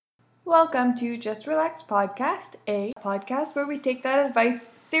Welcome to Just Relax Podcast, a podcast where we take that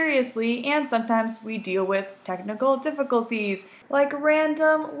advice seriously and sometimes we deal with technical difficulties like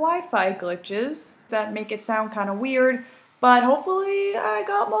random Wi-Fi glitches that make it sound kind of weird, but hopefully I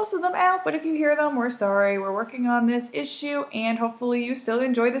got most of them out, but if you hear them, we're sorry. We're working on this issue and hopefully you still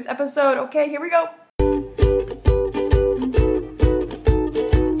enjoy this episode. Okay, here we go.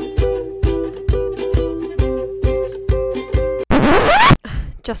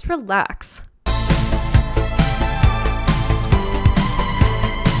 Just relax.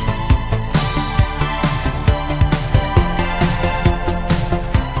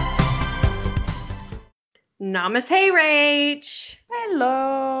 Namaste, Rach.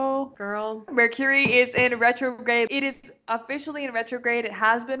 Hello. Girl. Mercury is in retrograde. It is officially in retrograde. It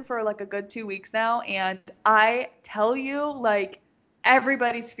has been for like a good 2 weeks now. And I tell you, like,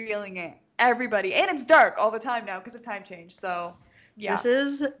 everybody's feeling it. Everybody. And it's dark all the time now because of time change. So, yeah. This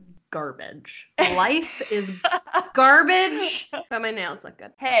is garbage. Life is garbage. But my nails look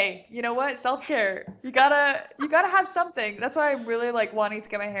good. Hey, you know what? Self-care. You gotta have something. That's why I'm really like wanting to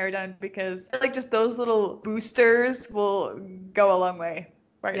get my hair done because like just those little boosters will go a long way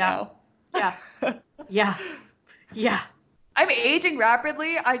now. Yeah. I'm aging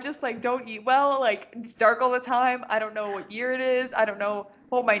rapidly. I just like don't eat well. Like it's dark all the time. I don't know what year it is. I don't know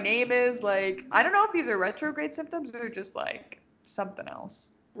what my name is. Like I don't know if these are retrograde symptoms or just like something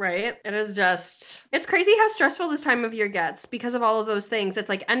else. Right? It is just, it's crazy how stressful this time of year gets because of all of those things. It's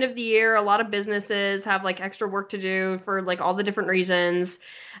like end of the year, a lot of businesses have like extra work to do for like all the different reasons.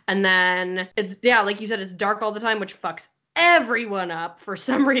 And then it's, like you said, it's dark all the time, which fucks everyone up for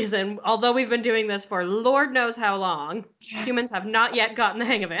some reason. Although we've been doing this for Lord knows how long, humans have not yet gotten the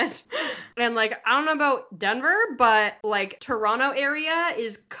hang of it. And like, I don't know about Denver, but like Toronto area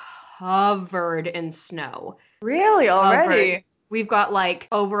is covered in snow. Really? Already? We've got like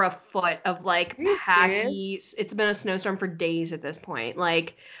over a foot of like packy. It's been a snowstorm for days at this point.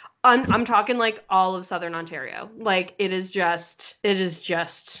 Like I'm talking like all of southern Ontario. Like it is just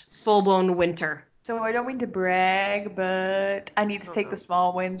full blown winter. So I don't mean to brag, but I need to take the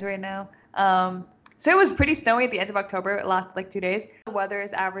small wins right now. So it was pretty snowy at the end of October. It lasted like 2 days. The weather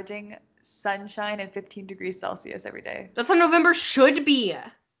is averaging sunshine and 15 degrees Celsius every day. That's how November should be.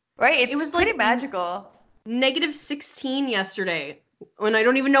 Right? It was pretty like magical. -16 yesterday, when I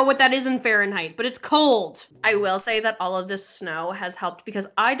don't even know what that is in Fahrenheit, but it's cold. I will say that all of this snow has helped because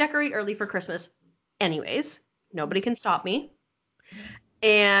I decorate early for Christmas anyways. Nobody can stop me.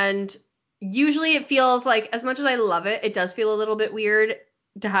 And usually it feels like, as much as I love it, it does feel a little bit weird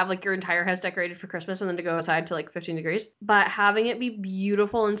to have like your entire house decorated for Christmas and then to go outside to like 15 degrees. But having it be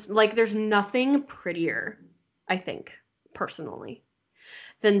beautiful and like there's nothing prettier, I think, personally,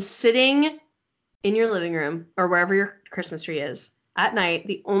 than sitting in your living room or wherever your Christmas tree is at night,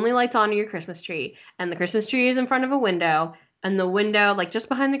 the only lights on your Christmas tree, and the Christmas tree is in front of a window, and the window, like just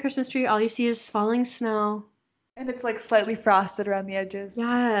behind the Christmas tree, all you see is falling snow. And it's like slightly frosted around the edges.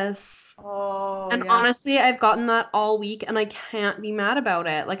 Yes. Oh, and honestly, I've gotten that all week and I can't be mad about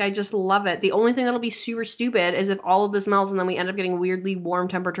it. Like I just love it. The only thing that'll be super stupid is if all of this melts and then we end up getting weirdly warm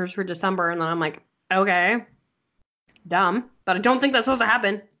temperatures for December, and then I'm like, okay, dumb. But I don't think that's supposed to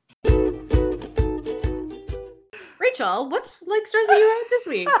happen. Rachel, what's like stressing you out this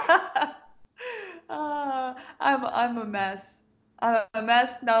week? I'm a mess. I'm a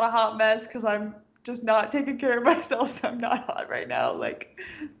mess, not a hot mess, because I'm just not taking care of myself, so I'm not hot right now. Like,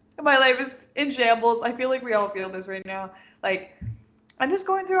 my life is in shambles. I feel like we all feel this right now. Like, I'm just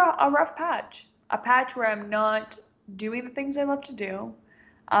going through a rough patch. A patch where I'm not doing the things I love to do.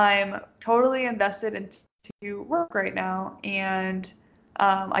 I'm totally invested into work right now, and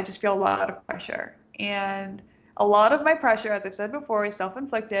I just feel a lot of pressure. And a lot of my pressure, as I've said before, is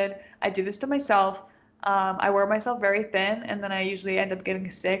self-inflicted. I do this to myself. I wear myself very thin, and then I usually end up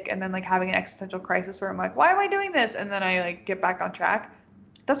getting sick and then like having an existential crisis where I'm like, why am I doing this? And then I like get back on track.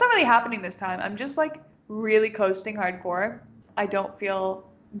 That's not really happening this time. I'm just like really coasting hardcore. I don't feel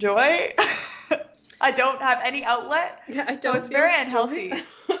joy. I don't have any outlet. Yeah, I don't. So it's very unhealthy.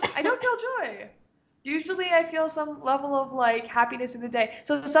 I don't feel joy. Usually I feel some level of like happiness in the day.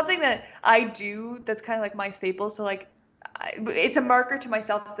 So something that I do that's kind of like my staple. So like it's a marker to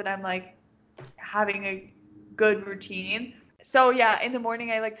myself that I'm like having a good routine. So yeah, in the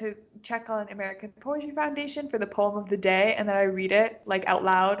morning I like to check on American Poetry Foundation for the poem of the day, and then I read it like out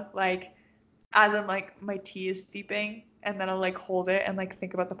loud, like as I'm like my tea is steeping, and then I'll like hold it and like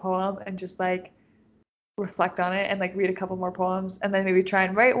think about the poem and just like reflect on it and like read a couple more poems and then maybe try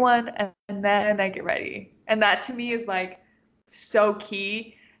and write one, and then I get ready. And that to me is like so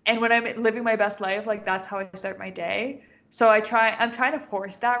key. And when I'm living my best life, like that's how I start my day. So I'm trying to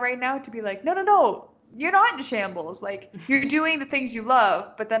force that right now to be like, no, you're not in shambles. Like, you're doing the things you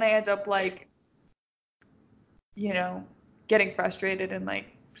love, but then I end up like, getting frustrated and like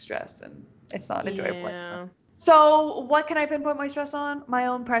stressed, and it's not enjoyable anymore. So what can I pinpoint my stress on? My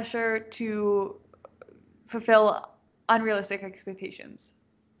own pressure to fulfill unrealistic expectations.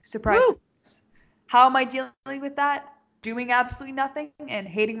 Surprise. Woo! How am I dealing with that? Doing absolutely nothing and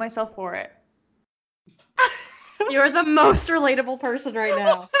hating myself for it. You're the most relatable person right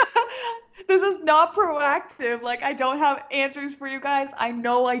now. This is not proactive. Like, I don't have answers for you guys. I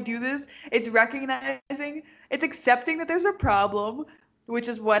know I do this. It's recognizing, it's accepting that there's a problem, which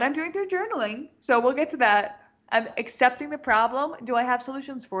is what I'm doing through journaling. So we'll get to that. I'm accepting the problem. Do I have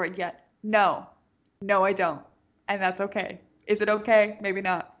solutions for it yet? No. No, I don't. And that's okay. Is it okay? Maybe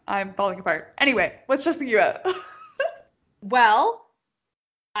not. I'm falling apart. Anyway, what's stressing you out? Well,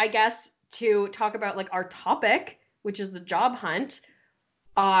 I guess to talk about like our topic, which is the job hunt,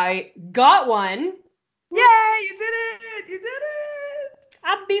 I got one. Yay, you did it! You did it!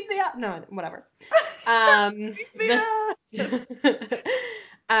 I beat the no, whatever. And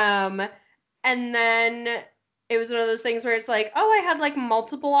then it was one of those things where it's like, oh, I had like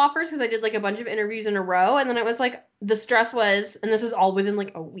multiple offers because I did like a bunch of interviews in a row, and then it was like the stress was, and this is all within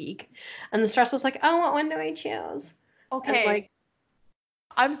like a week, and the stress was like, oh, what one do I choose? Okay. Like,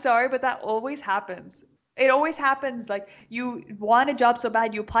 I'm sorry, but that always happens. It always happens. Like, you want a job so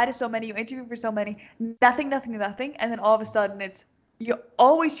bad, you apply to so many, you interview for so many, nothing, and then all of a sudden you're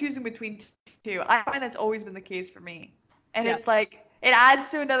always choosing between two. I find that's always been the case for me. And Yeah. it's like, it adds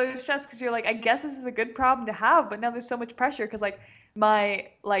to another stress because you're like, I guess this is a good problem to have, but now there's so much pressure because like my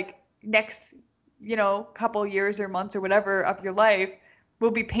like next, couple years or months or whatever of your life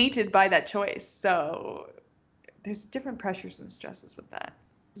will be painted by that choice. So there's different pressures and stresses with that.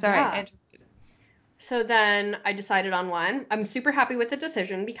 Sorry. Yeah. So then I decided on one. I'm super happy with the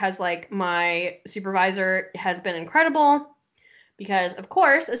decision because like my supervisor has been incredible. Because of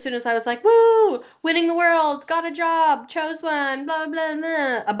course, as soon as I was like, woo, winning the world, got a job, chose one, blah, blah,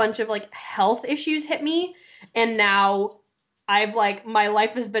 blah, a bunch of like health issues hit me. And now I've like, my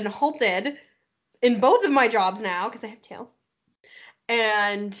life has been halted in both of my jobs now because I have two.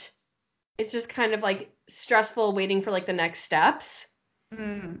 And it's just kind of like stressful waiting for like the next steps.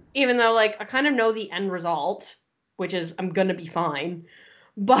 Even though like I kind of know the end result, which is I'm gonna be fine.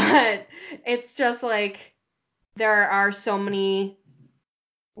 But it's just like there are so many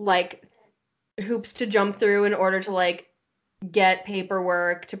like hoops to jump through in order to like get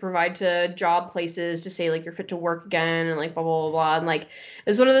paperwork to provide to job places to say like you're fit to work again and like blah blah blah blah. And like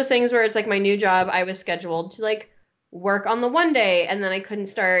it's one of those things where it's like my new job, I was scheduled to like work on the one day and then I couldn't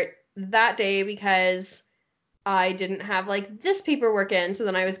start that day because I didn't have like this paperwork in. So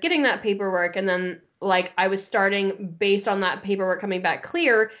then I was getting that paperwork and then like I was starting based on that paperwork coming back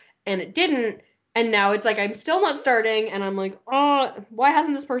clear and it didn't. And now it's like I'm still not starting and I'm like, oh, why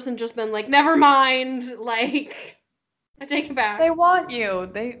hasn't this person just been like, never mind? Like, I take it back. They want you.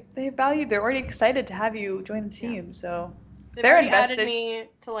 They value. They're already excited to have you join the team. Yeah. So They've they're already invested. added me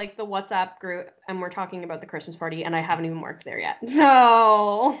to like the WhatsApp group and we're talking about the Christmas party and I haven't even worked there yet.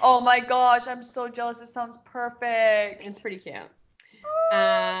 So Oh my gosh, I'm so jealous. It sounds perfect. it's pretty cute.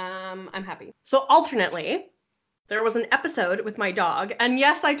 I'm happy. So alternately, there was an episode with my dog, and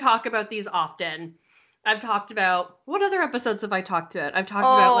yes, I talk about these often. I've talked about what other episodes have I talked about? I've talked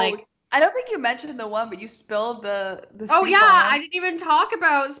about like I don't think you mentioned the one, but you spilled the oh soup yeah, on I didn't even talk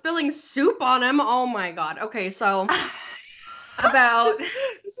about spilling soup on him. Oh my god. Okay, so about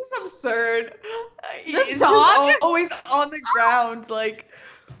this is absurd. This It's dog? just always on the ground, like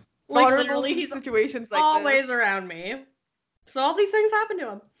vulnerable literally he's situations like always this. around me. So all these things happen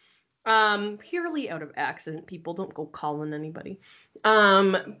to him. Purely out of accident. People don't go calling anybody.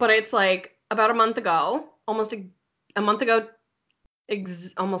 But it's like about a month ago, almost a month ago,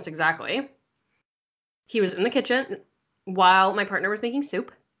 almost exactly. He was in the kitchen while my partner was making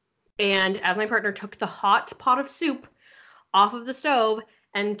soup, and as my partner took the hot pot of soup off of the stove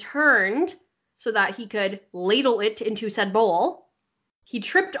and turned so that he could ladle it into said bowl, he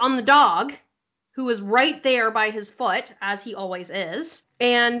tripped on the dog, who was right there by his foot, as he always is,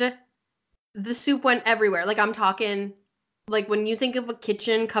 and the soup went everywhere. Like, I'm talking, like, when you think of a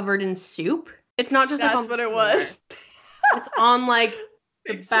kitchen covered in soup, it's not just That's like on what the it floor. was. It's on, like,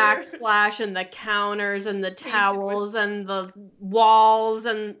 the Picture. backsplash and the counters and the towels and the walls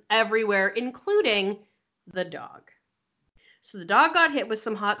and everywhere, including the dog. So the dog got hit with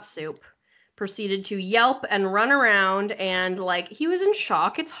some hot soup, proceeded to yelp and run around, and like he was in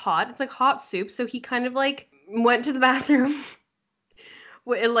shock. It's hot. It's like hot soup. So he kind of like went to the bathroom,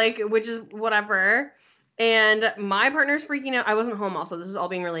 like, which is whatever. And my partner's freaking out. I wasn't home also. This is all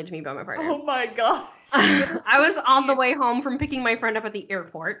being relayed to me by my partner. Oh my god. I was on the way home from picking my friend up at the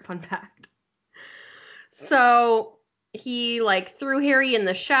airport. Fun fact. So he like threw Harry in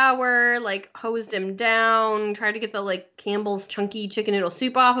the shower, like hosed him down, tried to get the like Campbell's chunky chicken noodle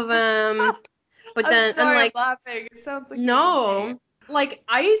soup off of him. But then I'm sorry, and like I'm laughing. It sounds like he was in no, pain. like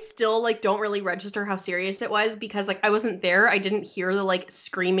I still like don't really register how serious it was because like I wasn't there. I didn't hear the like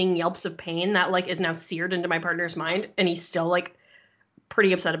screaming yelps of pain that like is now seared into my partner's mind, and he's still like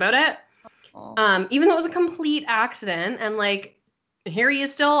pretty upset about it. Oh. Even though it was a complete accident, and like Harry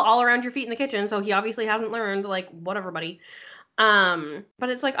is still all around your feet in the kitchen, so he obviously hasn't learned, like, whatever, buddy. But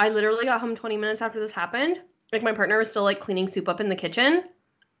it's like I literally got home 20 minutes after this happened. Like my partner was still like cleaning soup up in the kitchen,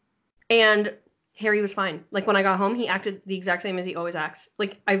 and Harry was fine. Like when I got home, he acted the exact same as he always acts.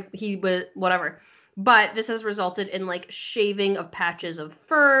 Like he was whatever. But this has resulted in like shaving of patches of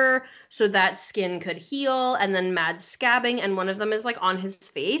fur so that skin could heal, and then mad scabbing, and one of them is like on his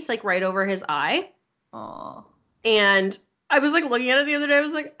face, like right over his eye. Aw. And I was like looking at it the other day. I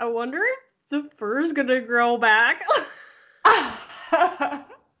was like, I wonder if the fur is gonna grow back.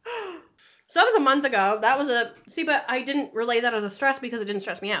 So that was a month ago. That was but I didn't relay that as a stress because it didn't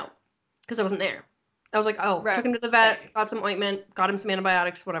stress me out because I wasn't there. I was like, oh, Right. took him to the vet, got some ointment, got him some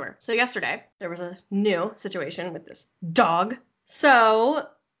antibiotics, whatever. So yesterday there was a new situation with this dog. So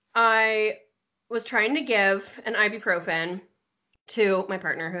I was trying to give an ibuprofen to my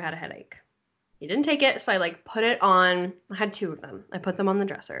partner who had a headache. He didn't take it, so I like put it on. I had 2 of them. I put them on the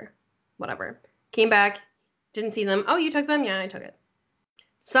dresser. Whatever. Came back, didn't see them. Oh, you took them? Yeah, I took it.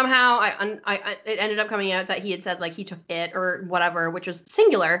 Somehow, it ended up coming out that he had said like he took it or whatever, which was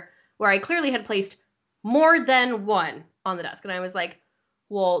singular, where I clearly had placed more than 1 on the desk, and I was like,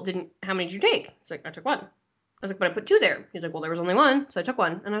 "Well, how many did you take?" He's like, "I took 1." I was like, "But I put 2 there." He's like, "Well, there was only 1, so I took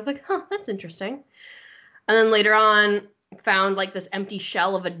 1." And I was like, "Huh, that's interesting." And then later on, found like this empty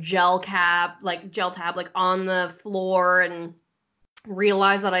shell of a gel tab like on the floor, and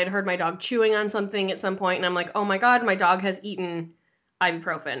realized that I'd heard my dog chewing on something at some point, and I'm like, oh my god, my dog has eaten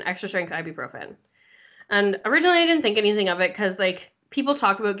ibuprofen, extra strength ibuprofen. And originally I didn't think anything of it because like people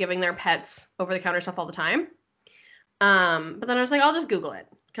talk about giving their pets over the counter stuff all the time. But then I was like, I'll just Google it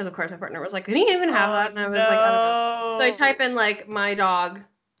because of course my partner was like, can you even have that? And I was like, I don't know. So I type in like my dog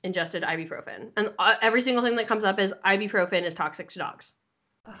ingested ibuprofen, and every single thing that comes up is ibuprofen is toxic to dogs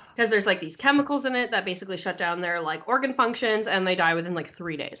because there's like these chemicals in it that basically shut down their like organ functions, and they die within like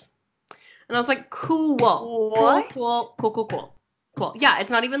 3 days. And I was like, cool. What? Cool. Yeah,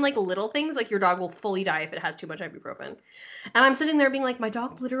 it's not even like little things. Like your dog will fully die if it has too much ibuprofen. And I'm sitting there being like, my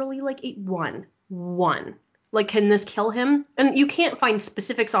dog literally like ate one. Like, can this kill him? And you can't find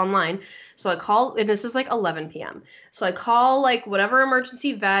specifics online. So I call, and this is like 11 p.m. So I call like whatever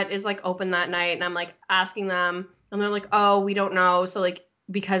emergency vet is like open that night, and I'm like asking them, and they're like, oh, we don't know. So like,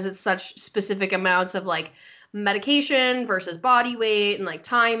 because it's such specific amounts of like medication versus body weight and like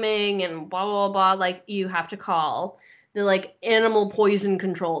timing and blah, blah, blah, like you have to call the like animal poison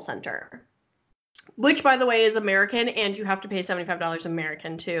control center, which by the way is American, and you have to pay $75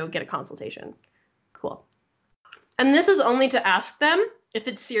 American to get a consultation. Cool. And this is only to ask them if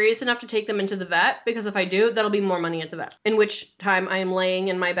it's serious enough to take them into the vet, because if I do, that'll be more money at the vet. In which time I am laying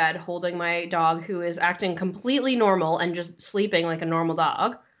in my bed holding my dog, who is acting completely normal and just sleeping like a normal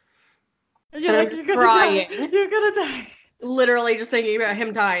dog. You're like, you're gonna die. You're gonna die. Literally just thinking about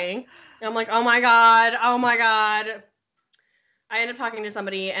him dying. I'm like, oh my god. I end up talking to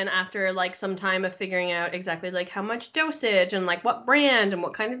somebody, and after like some time of figuring out exactly like how much dosage and like what brand and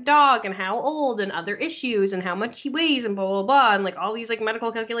what kind of dog and how old and other issues and how much he weighs and blah blah blah and like all these like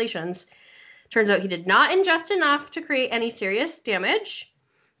medical calculations, turns out he did not ingest enough to create any serious damage.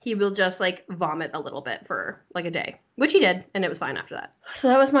 He will just like vomit a little bit for like a day, which he did, and it was fine after that. So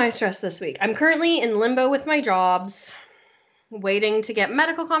that was my stress this week. I'm currently in limbo with my jobs, waiting to get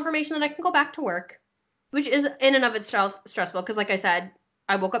medical confirmation that I can go back to work, which is in and of itself stressful because, like I said,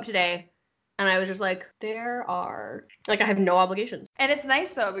 I woke up today and I was just like, I have no obligations. And it's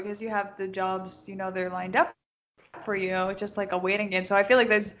nice though because you have the jobs, they're lined up for you. It's just like a waiting game. So I feel like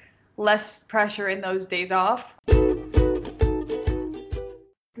there's less pressure in those days off.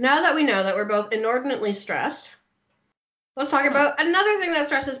 Now that we know that we're both inordinately stressed, let's talk about another thing that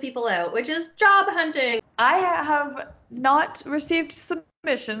stresses people out, which is job hunting. I have not received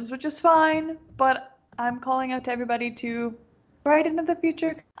submissions, which is fine, but I'm calling out to everybody to write into the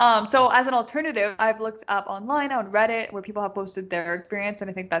future. So as an alternative, I've looked up online on Reddit where people have posted their experience, and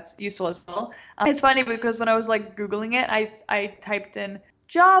I think that's useful as well. It's funny because when I was like Googling it, I typed in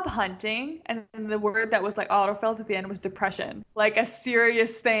job hunting, and the word that was like autofilled at the end was depression. Like a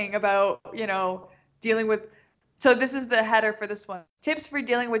serious thing about, dealing with. So this is the header for this one. Tips for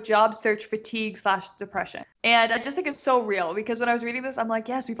dealing with job search fatigue / depression. And I just think it's so real because when I was reading this, I'm like,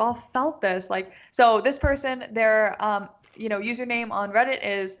 yes, we've all felt this. Like, so this person, their username on Reddit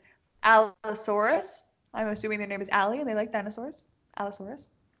is Allosaurus. I'm assuming their name is Allie and they like dinosaurs. Allosaurus.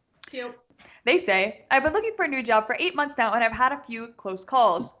 Cute. They say, I've been looking for a new job for 8 months now and I've had a few close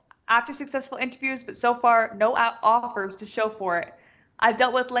calls. After successful interviews, but so far no offers to show for it. I've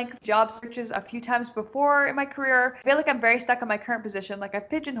dealt with lengthy job searches a few times before in my career. I feel like I'm very stuck in my current position, like I've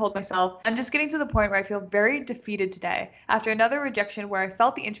pigeonholed myself. I'm just getting to the point where I feel very defeated today after another rejection where I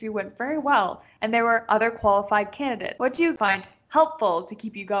felt the interview went very well and there were other qualified candidates. What do you find helpful to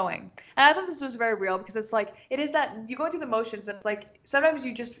keep you going? And I thought this was very real because it's like, it is that you go through the motions and it's like, sometimes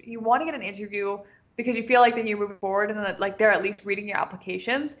you want to get an interview because you feel like then you move forward and then like they're at least reading your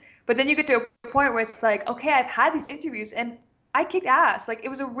applications. But then you get to a point where it's like, okay, I've had these interviews and I kicked ass. Like, it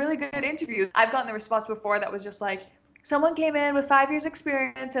was a really good interview. I've gotten the response before that was just like, someone came in with 5 years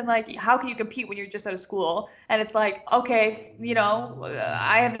experience and like, how can you compete when you're just out of school? And it's like, okay,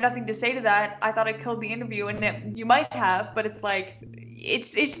 I have nothing to say to that. I thought I killed the interview and you might have, but it's like,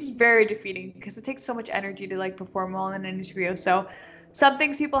 it's just very defeating because it takes so much energy to like perform well in an interview. So some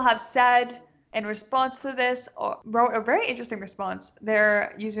things people have said in response to this, or wrote a very interesting response.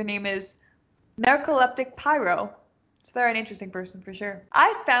 Their username is Narcoleptic Pyro. So they're an interesting person for sure.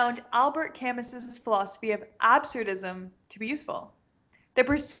 I found Albert Camus's philosophy of absurdism to be useful. The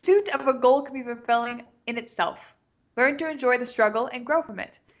pursuit of a goal can be fulfilling in itself. Learn to enjoy the struggle and grow from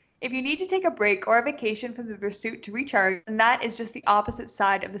it. If you need to take a break or a vacation from the pursuit to recharge, then that is just the opposite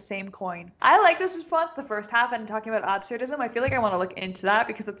side of the same coin. I like this response, the first half, and talking about absurdism. I feel like I want to look into that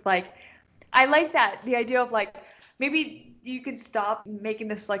because it's like, I like that, the idea of like, maybe you can stop making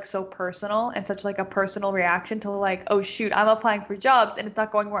this like so personal and such like a personal reaction to like, oh shoot, I'm applying for jobs and it's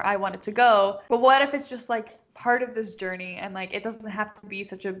not going where I want it to go. But what if it's just like part of this journey and like it doesn't have to be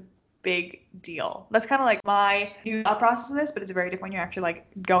such a big deal? That's kind of like my new thought process in this, but it's very different when you're actually like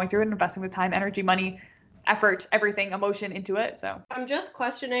going through it and investing the time, energy, money, effort, everything, emotion into it. So I'm just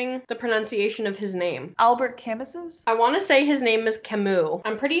questioning the pronunciation of his name. Albert Camus's? I want to say his name is Camus.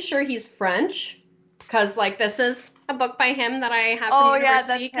 I'm pretty sure he's French because like this is a book by him that I have from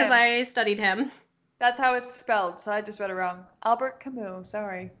university because I studied him. That's how it's spelled, so I just read it wrong. Albert Camus,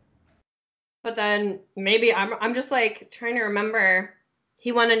 sorry. But then maybe I'm just like trying to remember.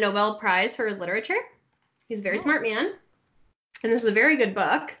 He won a Nobel Prize for literature. He's a very smart man. And this is a very good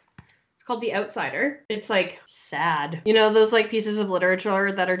book. It's called The Outsider. It's like sad. You know, those like pieces of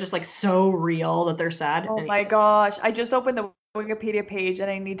literature that are just like so real that they're sad. Oh my gosh. I just opened the Wikipedia page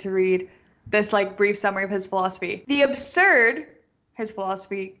and I need to read this like brief summary of his philosophy. His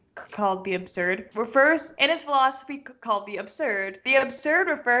philosophy called the absurd refers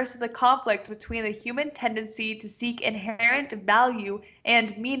to the conflict between the human tendency to seek inherent value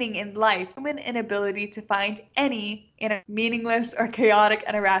and meaning in life, human inability to find any in a meaningless or chaotic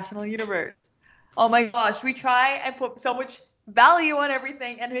and irrational universe. Oh my gosh, we try and put so much value on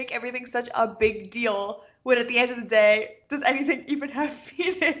everything and make everything such a big deal when at the end of the day, does anything even have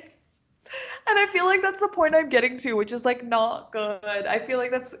meaning? And I feel like that's the point I'm getting to, which is like not good. I feel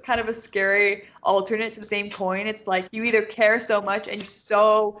like that's kind of a scary alternate to the same coin. It's like you either care so much and you're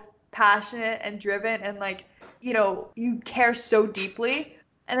so passionate and driven and like, you care so deeply.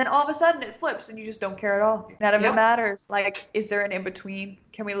 And then all of a sudden it flips and you just don't care at all. None of it matters. Like, is there an in-between?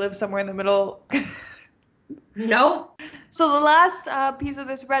 Can we live somewhere in the middle? No. So the last piece of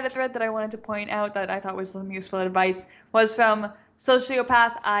this Reddit thread that I wanted to point out that I thought was some useful advice was from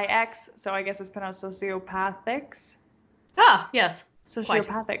Sociopath IX, so I guess it's pronounced Sociopathics. Ah, yes.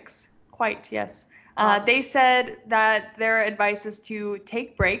 Sociopathics. Quite, yes. They said that their advice is to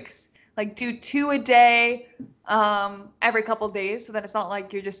take breaks, like do 2 a day every couple days, so that it's not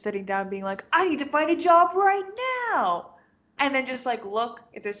like you're just sitting down being like, I need to find a job right now. And then just like look,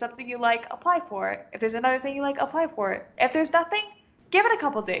 if there's something you like, apply for it. If there's another thing you like, apply for it. If there's nothing, give it a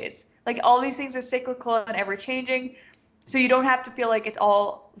couple days. Like all these things are cyclical and ever changing. So you don't have to feel like it's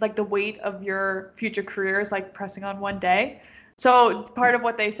all like the weight of your future career is like pressing on one day. So part of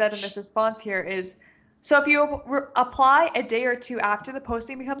what they said in this response here is, so if you apply a day or 2 after the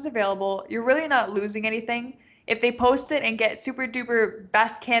posting becomes available, you're really not losing anything. If they post it and get super duper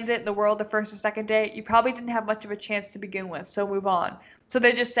best candidate in the world the first or second day, you probably didn't have much of a chance to begin with, so move on. So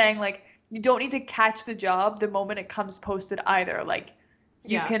they're just saying like, you don't need to catch the job the moment it comes posted either. Like,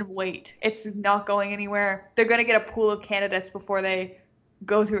 you can wait. It's not going anywhere. They're going to get a pool of candidates before they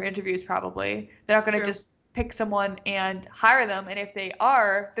go through interviews probably. They're not going to just pick someone and hire them. And if they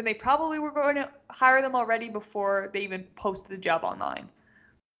are, then they probably were going to hire them already before they even posted the job online.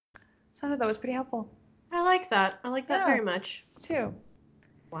 So I thought that was pretty helpful. I like that. I like that Yeah. very much. Too.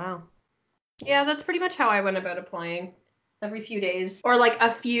 Wow. Yeah, that's pretty much how I went about applying. Every few days. Or like a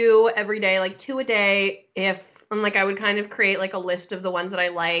few every day, like 2 a day and like I would kind of create like a list of the ones that I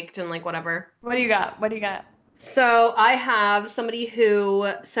liked and like whatever. What do you got? What do you got? So I have somebody who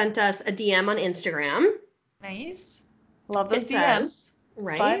sent us a DM on Instagram. Nice. Love those It DMs. says,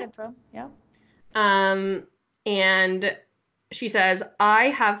 right? Slide info. Yeah. And she says, I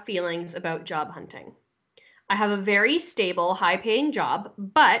have feelings about job hunting. I have a very stable, high paying job,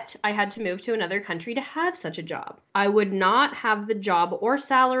 but I had to move to another country to have such a job. I would not have the job or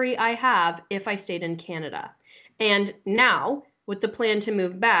salary I have if I stayed in Canada. And now, with the plan to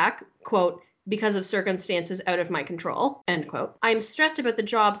move back, quote, because of circumstances out of my control, end quote, I'm stressed about the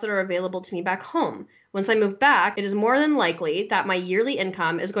jobs that are available to me back home. Once I move back, it is more than likely that my yearly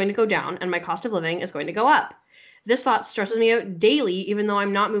income is going to go down and my cost of living is going to go up. This thought stresses me out daily, even though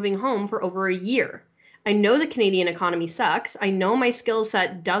I'm not moving home for over a year. I know the Canadian economy sucks. I know my skill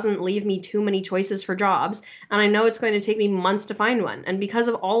set doesn't leave me too many choices for jobs, and I know it's going to take me months to find one. And because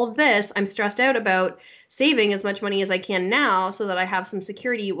of all of this, I'm stressed out about saving as much money as I can now so that I have some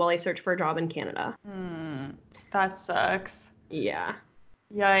security while I search for a job in Canada. That sucks. Yeah.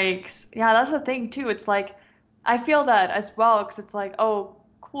 Yikes. Yeah, that's the thing too. It's like, I feel that as well because it's like, oh,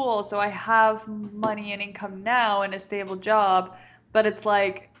 cool. So I have money and income now and a stable job, but it's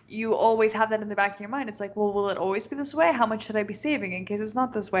like you always have that in the back of your mind. It's like, well, will it always be this way? How much should I be saving in case it's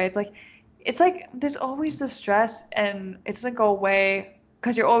not this way? It's like there's always the stress and it doesn't go away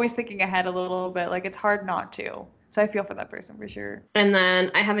because you're always thinking ahead a little bit. Like it's hard not to. So I feel for that person for sure. And then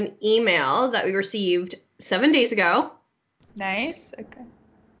I have an email that we received 7 days ago. Nice. Okay.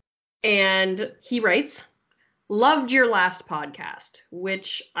 And he writes, loved your last podcast,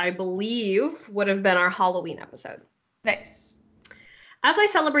 which I believe would have been our Halloween episode. Nice. As I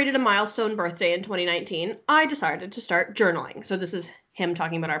celebrated a milestone birthday in 2019, I decided to start journaling. So this is him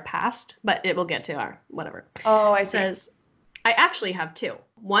talking about our past, but it will get to our whatever. Oh, I It see. says, I actually have two.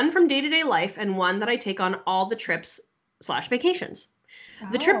 One from day-to-day life and one that I take on all the trips/vacations.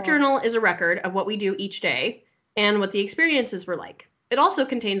 The trip Oh. journal is a record of what we do each day and what the experiences were like. It also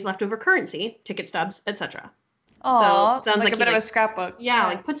contains leftover currency, ticket stubs, etc. Aw, sounds like like a he, bit of like- a scrapbook. Yeah,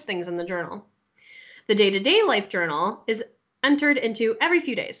 like puts things in the journal. The day-to-day life journal is entered into every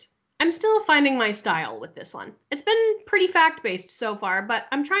few days. I'm still finding my style with this one. It's been pretty fact-based so far, but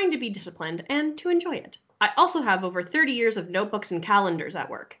I'm trying to be disciplined and to enjoy it. I also have over 30 years of notebooks and calendars at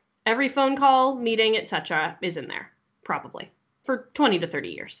work. Every phone call, meeting, etc. is in there, probably, for 20 to 30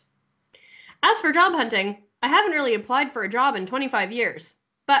 years. As for job hunting, I haven't really applied for a job in 25 years,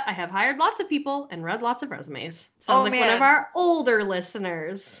 but I have hired lots of people and read lots of resumes. Sounds like one of man. our older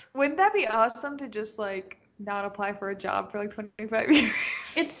listeners. Wouldn't that be awesome to just like not apply for a job for like 25 years?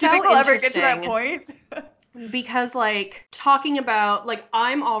 It's Do you think so we'll ever get to that interesting. point? Because like talking about like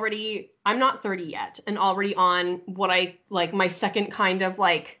I'm not 30 yet and already on what I like my second kind of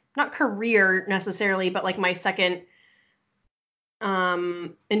like not career necessarily, but like my second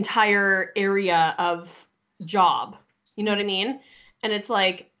entire area of job. You know what I mean? And it's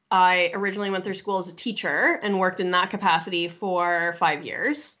like I originally went through school as a teacher and worked in that capacity for 5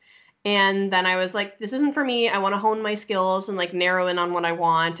 years. And then I was like, this isn't for me. I want to hone my skills and like narrow in on what I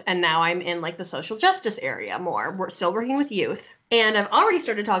want. And now I'm in like the social justice area more. We're still working with youth. And I've already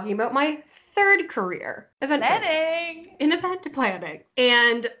started talking about my third career, event planning. In event planning.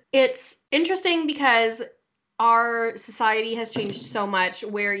 And it's interesting because our society has changed so much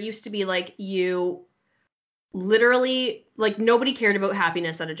where it used to be like you literally like nobody cared about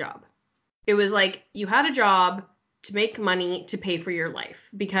happiness at a job. It was like you had a job to make money to pay for your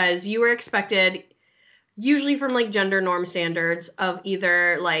life because you were expected usually from like gender norm standards of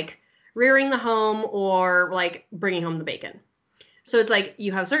either like rearing the home or like bringing home the bacon. So it's like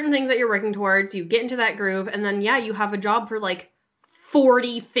you have certain things that you're working towards, you get into that groove, and then yeah, you have a job for like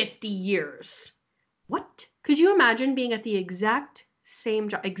 40, 50 years. What? Could you imagine being at the exact same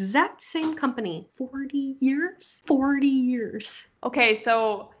job, exact same company, 40 years? 40 years. Okay,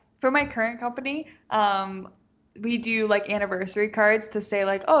 so for my current company, we do like anniversary cards to say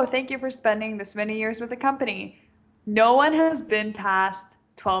like, oh, thank you for spending this many years with the company. No one has been past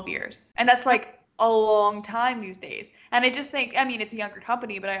 12 years. And that's like a long time these days. And I just think, I mean, it's a younger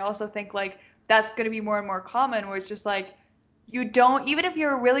company, but I also think like that's going to be more and more common where it's just like, you don't, even if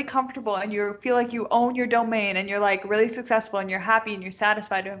you're really comfortable and you feel like you own your domain and you're like really successful and you're happy and you're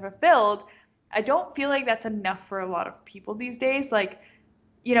satisfied and fulfilled, I don't feel like that's enough for a lot of people these days. Like,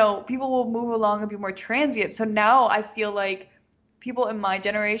 you know, people will move along and be more transient. So now I feel like people in my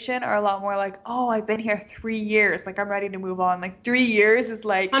generation are a lot more like, oh, I've been here 3 years. Like, I'm ready to move on. Like, 3 years is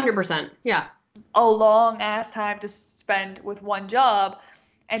like, 100%. Yeah. a long ass time to spend with one job.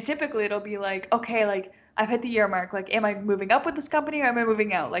 And typically it'll be like, okay, like I've hit the year mark. Like, am I moving up with this company or am I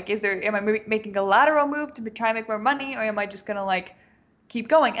moving out? Like, am I making a lateral move to try and make more money, or am I just gonna like keep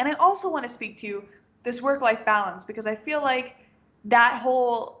going? And I also want to speak to this work-life balance, because I feel like that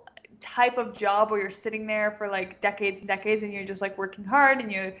whole type of job where you're sitting there for like decades and decades and you're just like working hard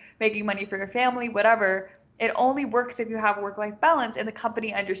and you're making money for your family, whatever, it only works if you have work-life balance and the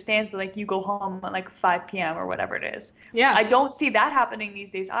company understands that like you go home at like 5 p.m. or whatever it is. Yeah. I don't see that happening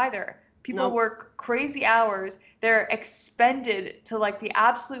these days either. People Nope. work crazy hours. They're expended to like the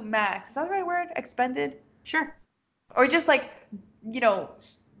absolute max. Is that the right word? Expended? Sure. Or just like,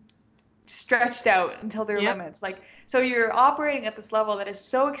 stretched out until their Yep. limits. Like, so you're operating at this level that is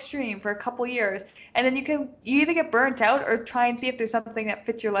so extreme for a couple years, and then you either get burnt out or try and see if there's something that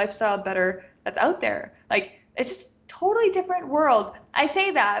fits your lifestyle better that's out there. Like, it's just totally different world. I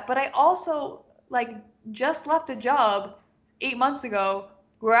say that, but I also like just left a job 8 months ago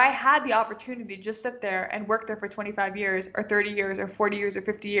where I had the opportunity to just sit there and work there for 25 years or 30 years or 40 years or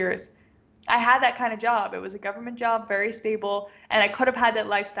 50 years. I had that kind of job. It was a government job, very stable, and I could have had that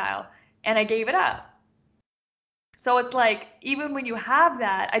lifestyle, and I gave it up. So it's like, even when you have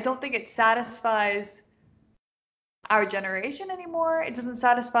that, I don't think it satisfies our generation anymore. It doesn't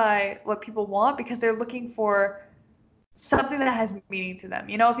satisfy what people want because they're looking for something that has meaning to them.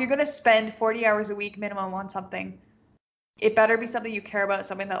 If you're going to spend 40 hours a week minimum on something, it better be something you care about,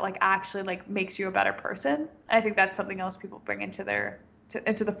 something that like actually like makes you a better person. I think that's something else people bring into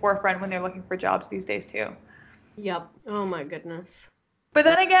the forefront when they're looking for jobs these days too. Yep. Oh my goodness. But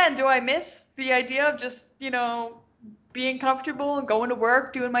then again, do I miss the idea of just, being comfortable and going to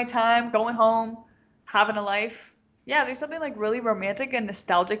work, doing my time, going home, having a life? Yeah, there's something like really romantic and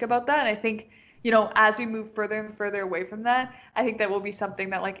nostalgic about that. And I think, as we move further and further away from that, I think that will be something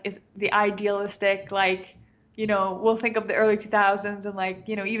that like is the idealistic, like, we'll think of the early 2000s and like,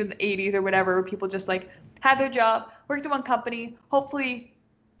 even the 80s or whatever, where people just like had their job, worked in one company, hopefully,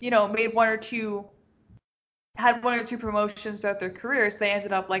 made had one or two promotions throughout their careers. They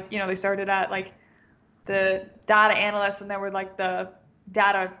ended up like, they started at like the data analyst and then were like the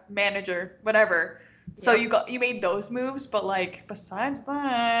data manager, whatever. So you made those moves, but like besides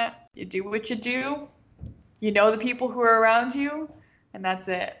that, you do what you do. You know the people who are around you, and that's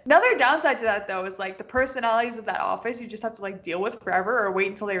it. Another downside to that though is like the personalities of that office you just have to like deal with forever or wait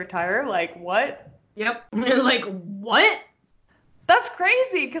until they retire. Like what? Yep. Like what? That's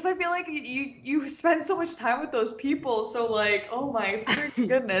crazy because I feel like you spend so much time with those people. So like, oh my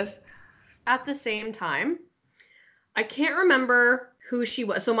goodness. At the same time, I can't remember who she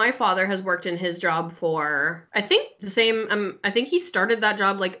was. So my father has worked in his job for, I think the same, I think he started that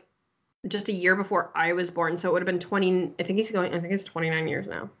job like just a year before I was born. So it would have been 20, I think it's 29 years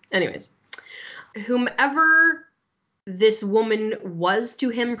now. Anyways, whomever this woman was to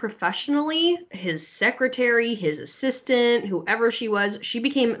him professionally, his secretary, his assistant, whoever she was, she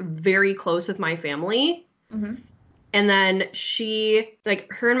became very close with my family. Mm-hmm. And then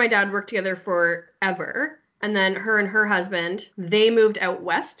her and my dad worked together forever. And then her and her husband, they moved out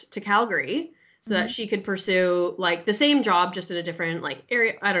west to Calgary so that she could pursue like the same job, just in a different like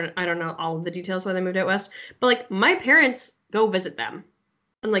area. I don't know all of the details why they moved out west, but like my parents go visit them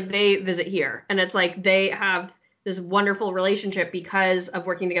and like they visit here. And it's like they have this wonderful relationship because of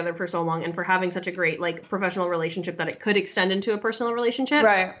working together for so long and for having such a great like professional relationship that it could extend into a personal relationship.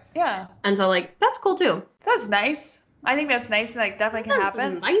 Right. Yeah. And so like that's cool too. That's nice. I think that's nice and like definitely can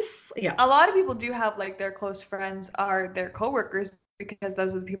happen. Nice. Yeah. A lot of people do have like their close friends are their coworkers because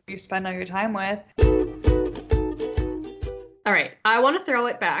those are the people you spend all your time with. All right. I want to throw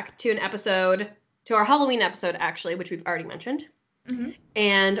it back to our Halloween episode, actually, which we've already mentioned. Mm-hmm.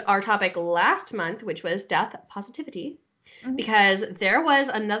 And our topic last month, which was death positivity, because there was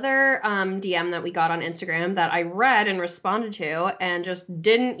another DM that we got on Instagram that I read and responded to and just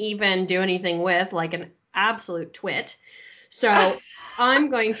didn't even do anything with, like an absolute twit. So I'm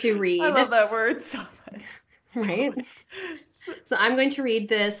going to read. I love that word so much. Right? So I'm going to read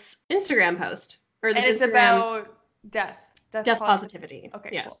this Instagram post. And it's about death. Death positivity. Okay.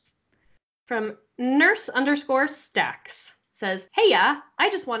 Yes. Cool. From nurse_stacks. Says, hey, yeah,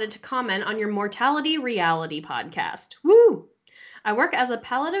 I just wanted to comment on your Mortality Reality podcast. Woo! I work as a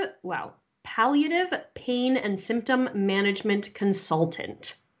palliative pain and symptom management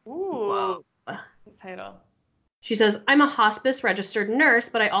consultant. Ooh. Whoa. The title. She says, I'm a hospice registered nurse,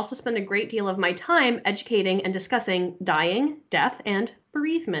 but I also spend a great deal of my time educating and discussing dying, death, and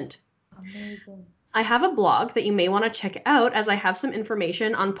bereavement. Amazing. I have a blog that you may want to check out as I have some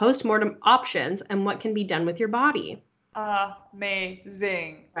information on postmortem options and what can be done with your body.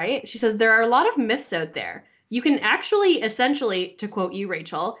 Amazing. Right? She says there are a lot of myths out there. You can actually, essentially, to quote you,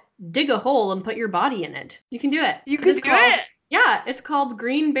 Rachel, dig a hole and put your body in it. You can do it. You It could is do called, it. yeah, it's called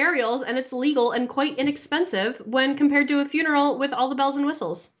green burials, and it's legal and quite inexpensive when compared to a funeral with all the bells and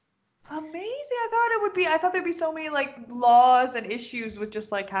whistles. Amazing. I thought there'd be so many like laws and issues with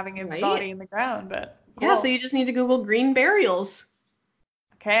just like having a Right? body in the ground, but Yeah, so cool. you just need to Google green burials.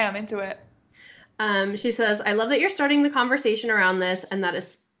 Okay, I'm into it. She says, I love that you're starting the conversation around this and that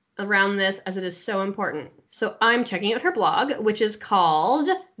is around this as it is so important. So I'm checking out her blog, which is called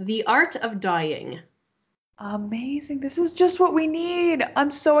The Art of Dying. Amazing. This is just what we need. I'm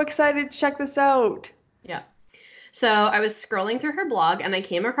so excited to check this out. Yeah. So I was scrolling through her blog and I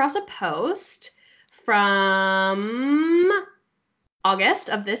came across a post from August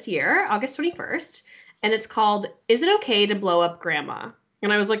of this year, August 21st, and it's called Is It Okay to Blow Up Grandma?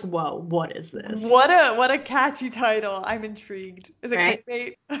 And I was like, whoa, what is this? What a catchy title. I'm intrigued. Is it Right?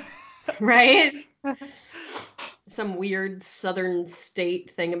 clickbait? Right? Some weird southern state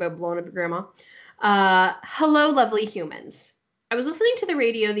thing about blowing up your grandma. Hello, lovely humans. I was listening to the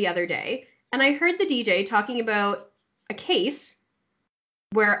radio the other day, and I heard the DJ talking about a case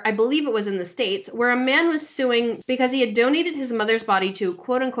where I believe it was in the States, where a man was suing because he had donated his mother's body to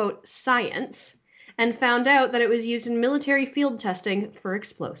quote unquote science and found out that it was used in military field testing for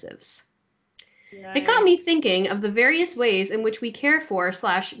explosives. It got me Yikes. thinking of the various ways in which we care for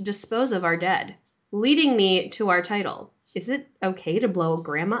 / dispose of our dead, leading me to our title. Is it okay to blow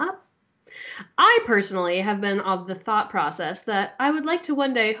grandma up? I personally have been of the thought process that I would like to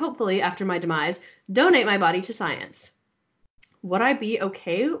one day, hopefully after my demise, donate my body to science. Would I be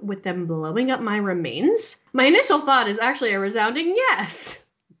okay with them blowing up my remains? My initial thought is actually a resounding yes.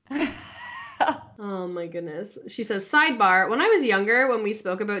 Oh my goodness. She says, sidebar, when I was younger, when we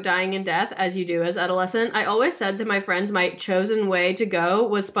spoke about dying and death, as you do as adolescent, I always said that my friends my chosen way to go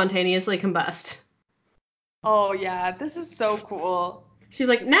was spontaneously combust. Oh yeah, this is so cool. She's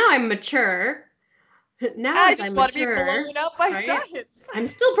like, now I'm mature. Now I as just I'm want to be mature, blown up by right? science. I'm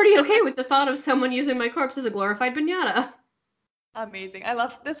still pretty okay with the thought of someone using my corpse as a glorified piñata. Amazing. I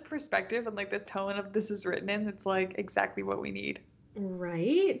love this perspective and like the tone of this is written in. It's like exactly what we need.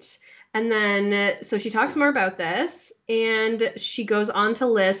 Right. And then, so she talks more about this and she goes on to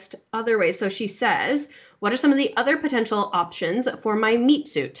list other ways. So she says, what are some of the other potential options for my meat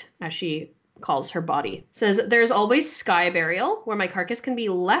suit, as she calls her body? Says, there's always sky burial, where my carcass can be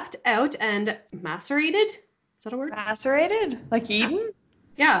left out and macerated. Is that a word? Macerated? Like Yeah. Eden?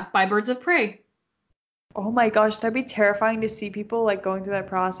 Yeah, by birds of prey. Oh my gosh, that'd be terrifying to see people like going through that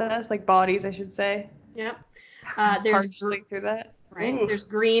process, like bodies, I should say, Yep. partially through that. Right. Ooh. There's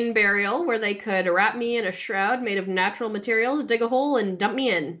green burial, where they could wrap me in a shroud made of natural materials, dig a hole, and dump me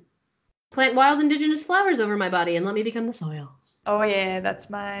in. Plant wild indigenous flowers over my body and let me become the soil. Oh yeah, that's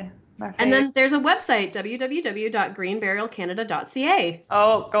my And fave. then there's a website, www.greenburialcanada.ca.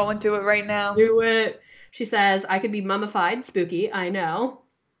 Oh, going to it right now. Do it. She says, I could be mummified, spooky, I know.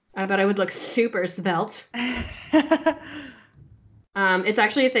 I bet I would look super svelte. It's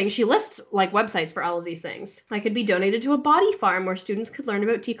actually a thing. She lists like websites for all of these things. I could be donated to a body farm where students could learn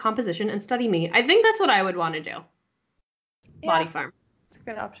about decomposition and study me. I think that's what I would want to do. Body Yeah, farm. it's a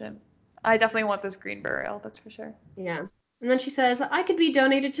good option. I definitely want this green burial, that's for sure. Yeah. And then she says, I could be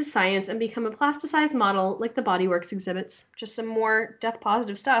donated to science and become a plasticized model like the Bodyworks exhibits. Just some more death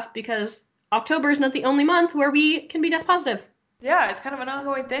positive stuff because October is not the only month where we can be death positive. Yeah, it's kind of an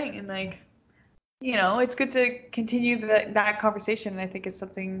ongoing thing, and like, you know, it's good to continue that conversation. And I think it's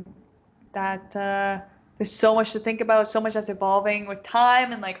something that there's so much to think about, so much that's evolving with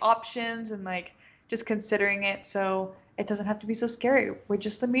time and like options and like just considering it. So it doesn't have to be so scary. We're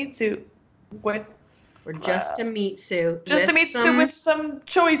just a meat suit with We're just a meat suit. just a with meat suit some with some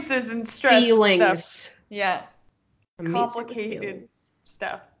choices and stress and feelings. stuff. Yeah, A meat suit with complicated feelings.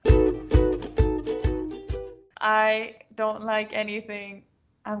 stuff. I don't like anything.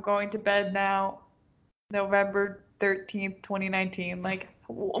 I'm going to bed now. November 13th, 2019. Like,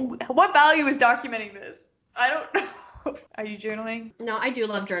 what value is documenting this? I don't know. Are you journaling? No, I do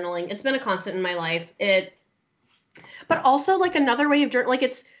love journaling. It's been a constant in my life. But also like another way of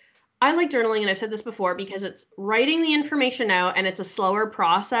I like journaling, and I've said this before, because it's writing the information out and it's a slower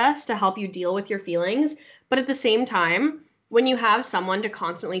process to help you deal with your feelings. But at the same time, when you have someone to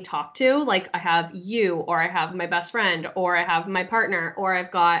constantly talk to, like I have you, or I have my best friend, or I have my partner, or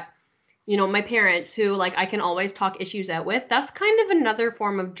I've got, my parents who like I can always talk issues out with, that's kind of another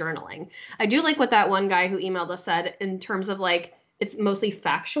form of journaling. I do like what that one guy who emailed us said in terms of like, it's mostly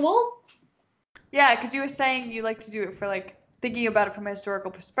factual. Yeah, because you were saying you like to do it for like thinking about it from a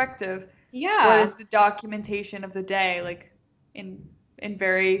historical perspective. Yeah. what is the documentation of the day, like in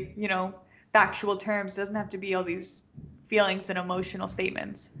very, factual terms. It doesn't have to be all these feelings and emotional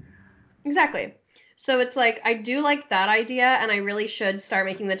statements. Exactly. So it's like I do like that idea, and I really should start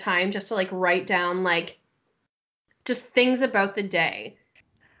making the time just to like write down like just things about the day.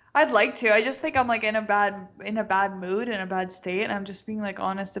 I'd like to. I just think I'm like in a bad mood, in a bad state, and I'm just being like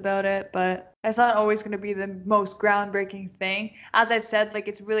honest about it, but it's not always going to be the most groundbreaking thing. As I've said, like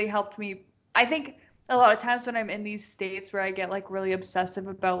it's really helped me. I think a lot of times when I'm in these states where I get like really obsessive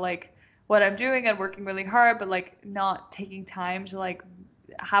about like what I'm doing and working really hard, but like not taking time to like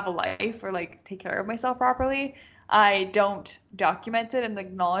have a life or like take care of myself properly, I don't document it and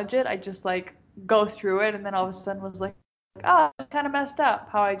acknowledge it. I just like go through it and then all of a sudden was like, oh, kind of messed up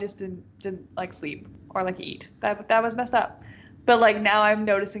how I just didn't like sleep or like eat. That was messed up. But like now I'm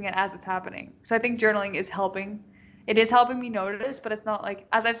noticing it as it's happening. So I think journaling is helping. It is helping me notice, but it's not like,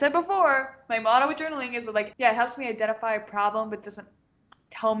 as I've said before, my motto with journaling is like, yeah, it helps me identify a problem, but doesn't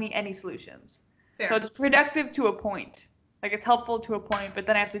tell me any solutions. Fair. So it's productive to a point. Like it's helpful to a point, but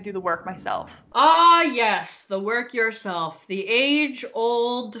then I have to do the work myself. Ah, yes, the work yourself, the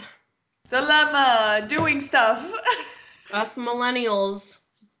age-old Dilemma, doing stuff. us millennials,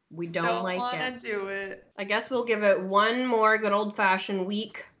 we don't like want it. to do it. I guess we'll give it one more good old-fashioned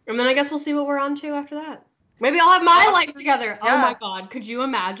week, and then I guess we'll see what we're on to after that. Maybe I'll have my life together. Yeah. Oh my God, could you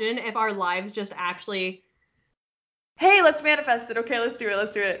imagine if our lives just actually... Hey, let's manifest it. Okay, let's do it.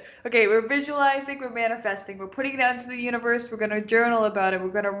 Let's do it. Okay, we're visualizing, we're manifesting, we're putting it out into the universe, we're going to journal about it, we're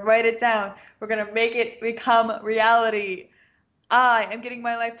going to write it down, we're going to make it become reality. I am getting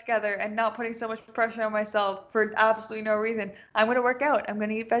my life together and not putting so much pressure on myself for absolutely no reason. I'm going to work out, I'm going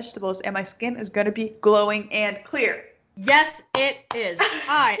to eat vegetables, and my skin is going to be glowing and clear. Yes, it is.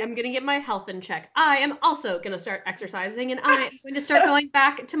 I am going to get my health in check. I am also going to start exercising, and I am going to start going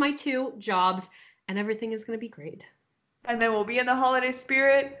back to my 2 jobs, and everything is going to be great. And then we'll be in the holiday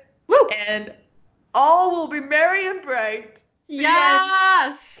spirit. Woo! And all will be merry and bright.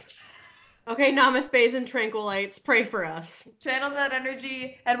 Yes! Okay, namaste and tranquilites, pray for us. Channel that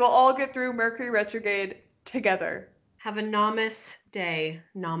energy, and we'll all get through Mercury retrograde together. Have a namas day,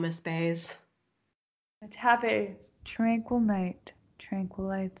 namaste. Let's have a tranquil night,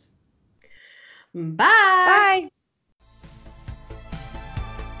 tranquilites. Bye! Bye!